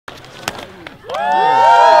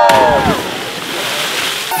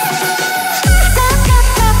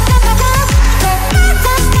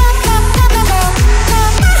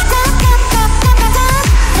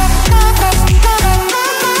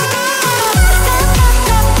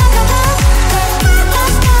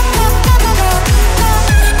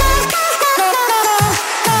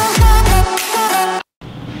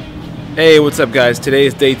Hey, what's up guys? Today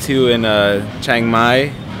is day 2 in Chiang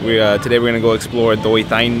Mai. Today we're gonna go explore Doi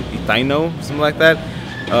Thaino, something like that.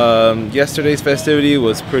 Yesterday's festivity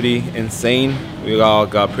was pretty insane. We all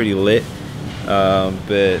got pretty lit,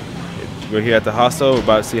 but we're here at the hostel. We're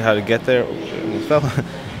about to see how to get there,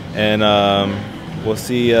 and we'll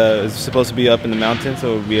see. It's supposed to be up in the mountains,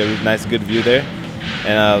 so it'll be a nice, good view there.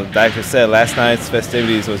 And like I said, last night's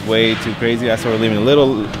festivities was way too crazy. That's why we're leaving a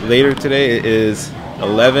little later today. It is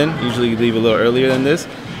 11. Usually you leave a little earlier than this,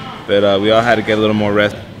 but we all had to get a little more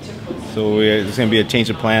rest. So there's going to be a change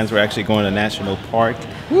of plans. We're actually going to National Park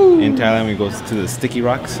in Thailand. We go to the Sticky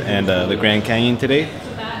Rocks and the Grand Canyon today.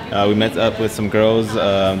 We met up with some girls.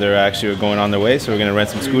 They're actually going on their way, so we're going to rent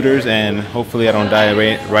some scooters, and hopefully I don't die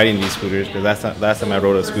riding these scooters, because last time I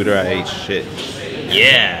rode a scooter I ate shit.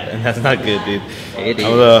 Yeah, and that's not good, dude. Hey, dude.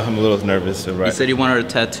 I'm a little nervous to ride. You said you wanted a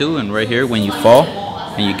tattoo, and right here, when you fall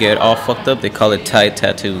and you get all fucked up, they call it Thai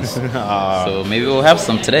tattoos. So maybe we'll have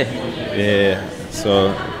some today. Yeah, so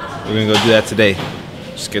we're gonna go do that today.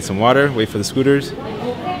 Just get some water, wait for the scooters,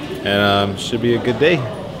 and should be a good day.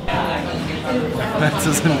 That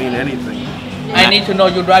doesn't mean anything. I need to know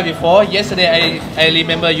you drive before. Yesterday I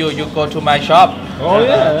remember you go to my shop. Oh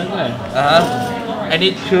yeah. I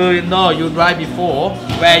need to know you drive before.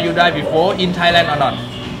 Where you drive before, in Thailand or not?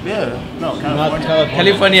 Yeah, no,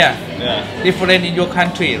 California. Yeah. Different in your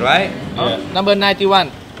country, right? Yeah. Number 91.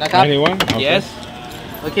 91? Okay. Yes.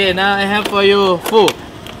 Okay, now I have for you food.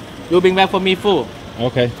 You bring back for me food.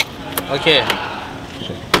 Okay. Okay.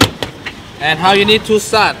 And how you need to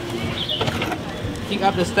start? Pick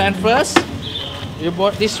up the stand first. You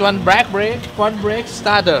bought this one back brake, front brake,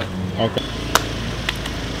 starter. Okay.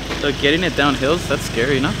 So getting it down hills, that's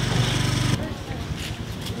scary, no?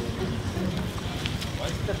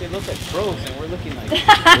 They look like pros and we're looking like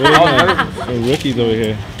We're rookies over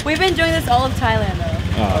here. We've been doing this all of Thailand though.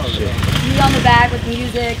 Oh shit. Me on the back with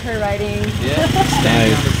music, her writing. Yeah.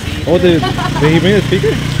 Nice. Oh, did he bring the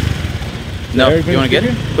speaker? No, you want to get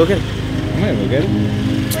it? Go get it. I might go get it.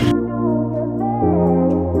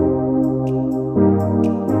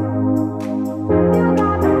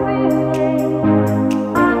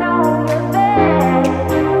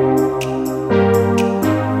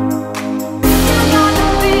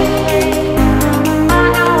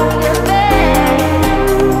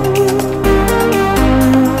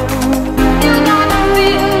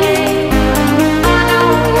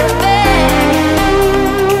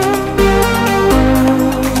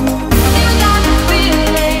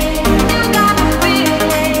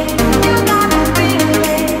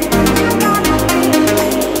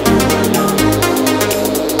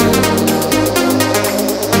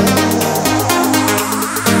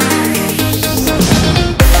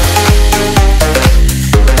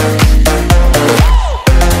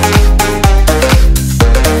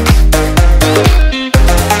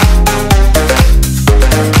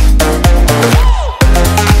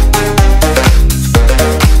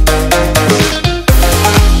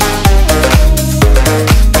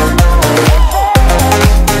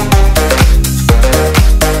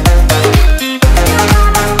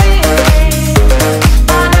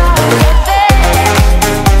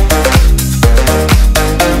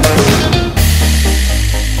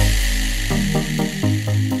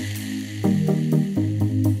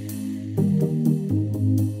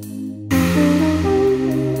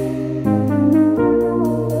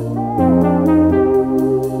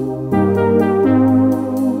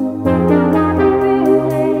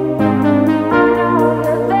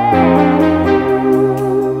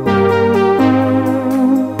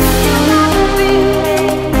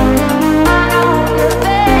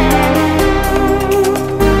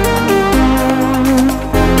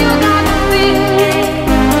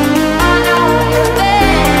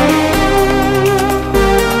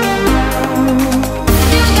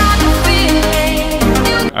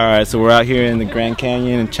 Alright, so we're out here in the Grand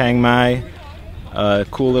Canyon in Chiang Mai.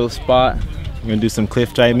 Cool little spot. We're gonna do some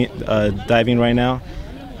cliff diving right now,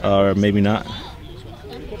 or maybe not.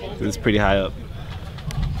 It's pretty high up.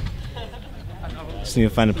 Just need to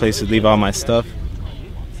find a place to leave all my stuff.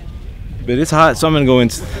 But it's hot, so I'm gonna go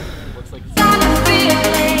into.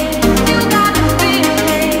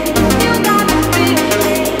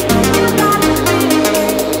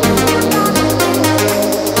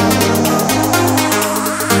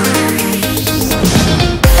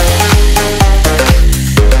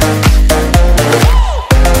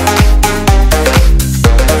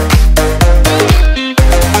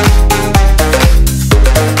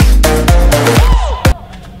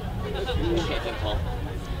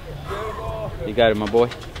 You got it, my boy.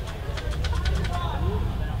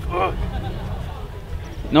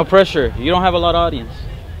 No pressure. You don't have a lot of audience.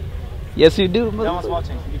 Yes, you do. No one's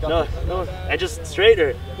watching. No, and just straight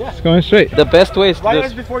or? Yeah. It's going straight. The best way is to Right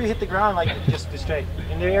just... before you hit the ground, like just straight.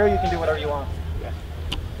 In the air, you can do whatever you want. Yeah.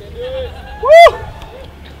 Woo!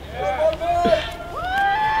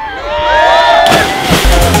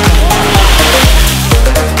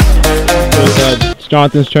 So it's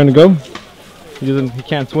Jonathan's turn to go. He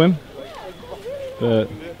can't swim, but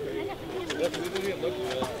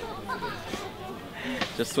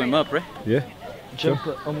Just swim up, right? yeah. Jump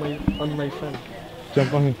on my friend.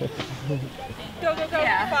 Jump on me. Go, go, go.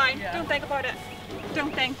 Yeah. Fine. Yeah. Don't think about it.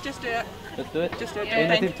 Don't think. Just do it. Just do it. Just do it. Ain't Don't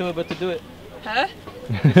nothing think. to it but to do it. Huh?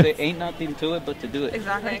 You say ain't nothing to it but to do it.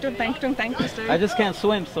 Exactly. Don't think. Don't think. Just do it. I just can't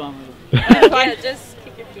swim, so I'm... It's fine. Yeah, just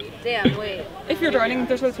keep your feet. Damn, wait. If you're drowning,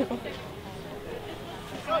 there's other people.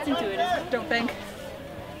 It's intuitive. Don't think.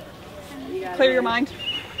 You got Clear it. your mind.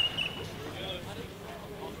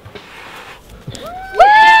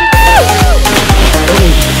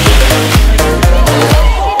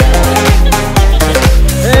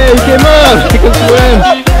 Hey, he came up! He can swim!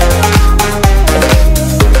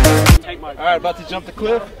 Alright, about to jump the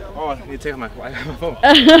cliff. Oh, I need to take my phone.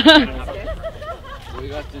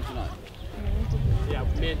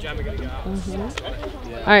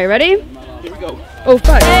 Alright, ready? Here we go. Oh,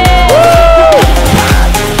 fuck. Yeah!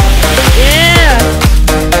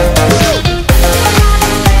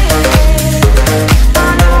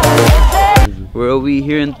 We're over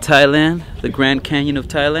here in Thailand, the Grand Canyon of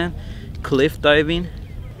Thailand, cliff diving.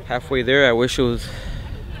 Halfway there, I wish it was,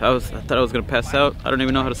 I thought I was gonna pass out. I don't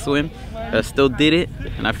even know how to swim, but I still did it,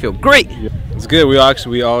 and I feel great. It's good. We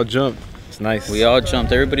all jumped. It's nice. We all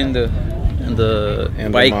jumped. Everybody in the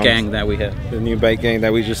And bike the gang that we have. The new bike gang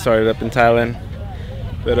that we just started up in Thailand.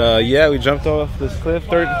 But yeah, we jumped off this cliff.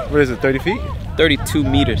 30 feet? 32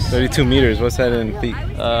 meters. 32 meters. What's that in feet?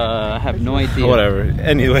 I have no idea. Whatever.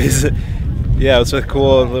 Anyways, yeah, it was a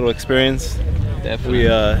cool little experience. Definitely. We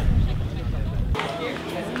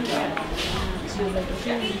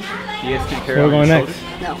You guys can carry where are we on going your next?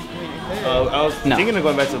 shoulders. I was No. thinking of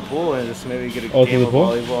going back to the pool and just maybe get a Oh, game to of the pool?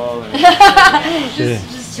 volleyball and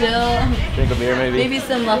Just chill. drink a beer maybe. Maybe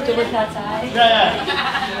some leftover pad thai.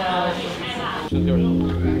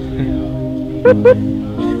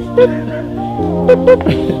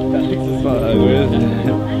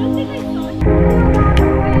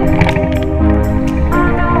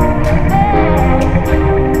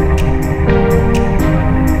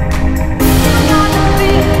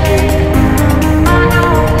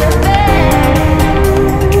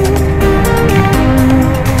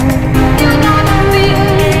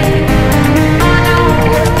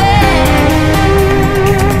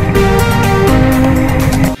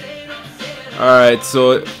 Alright,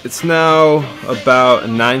 so it's now about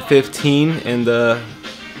 9:15 in the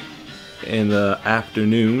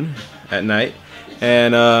afternoon at night,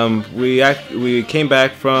 and we came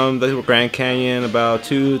back from the Grand Canyon about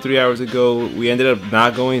 2-3 hours ago. We ended up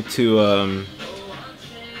not going to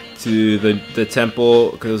the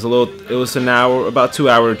temple because it was an hour, about 2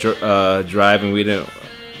 hour drive, and we didn't.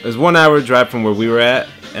 It was 1 hour drive from where we were at.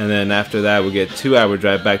 And then after that, we get 2 hour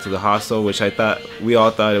drive back to the hostel, which we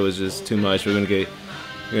all thought it was just too much. We're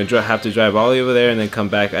gonna have to drive all the way over there and then come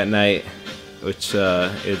back at night, which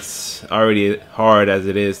it's already hard as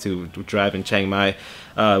it is to drive in Chiang Mai,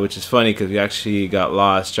 which is funny because we actually got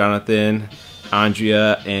lost. Jonathan,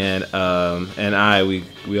 Andrea, and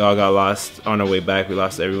we all got lost on our way back. We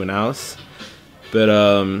lost everyone else, but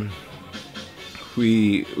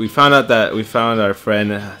we found out that we found our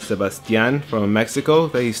friend Sebastian from Mexico,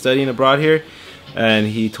 that he's studying abroad here, and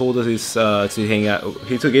he told us to hang out.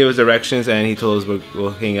 He gave us directions, and he told us we'll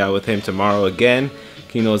hang out with him tomorrow again.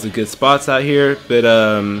 He knows the good spots out here, but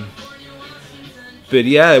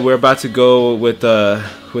yeah, we're about to go with our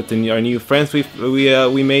new friends we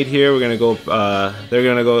made here. We're gonna go. They're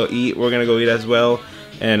gonna go eat. We're gonna go eat as well.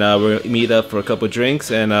 And we'll meet up for a couple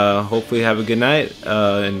drinks and hopefully have a good night.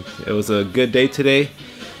 And it was a good day today.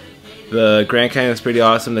 The Grand Canyon was pretty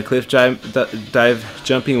awesome. The cliff dive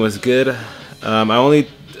jumping was good. I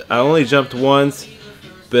only jumped once,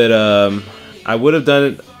 but I would have done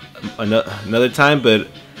it another time. But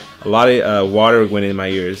a lot of water went in my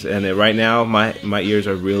ears, and right now my ears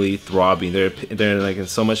are really throbbing. They're like in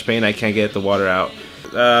so much pain I can't get the water out.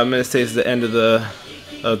 I'm gonna say it's the end of the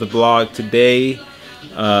vlog today.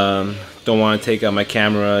 Don't want to take out my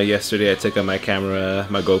camera. Yesterday I took out my camera,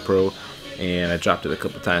 my GoPro, and I dropped it a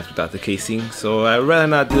couple times without the casing, so I'd rather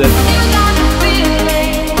not do that.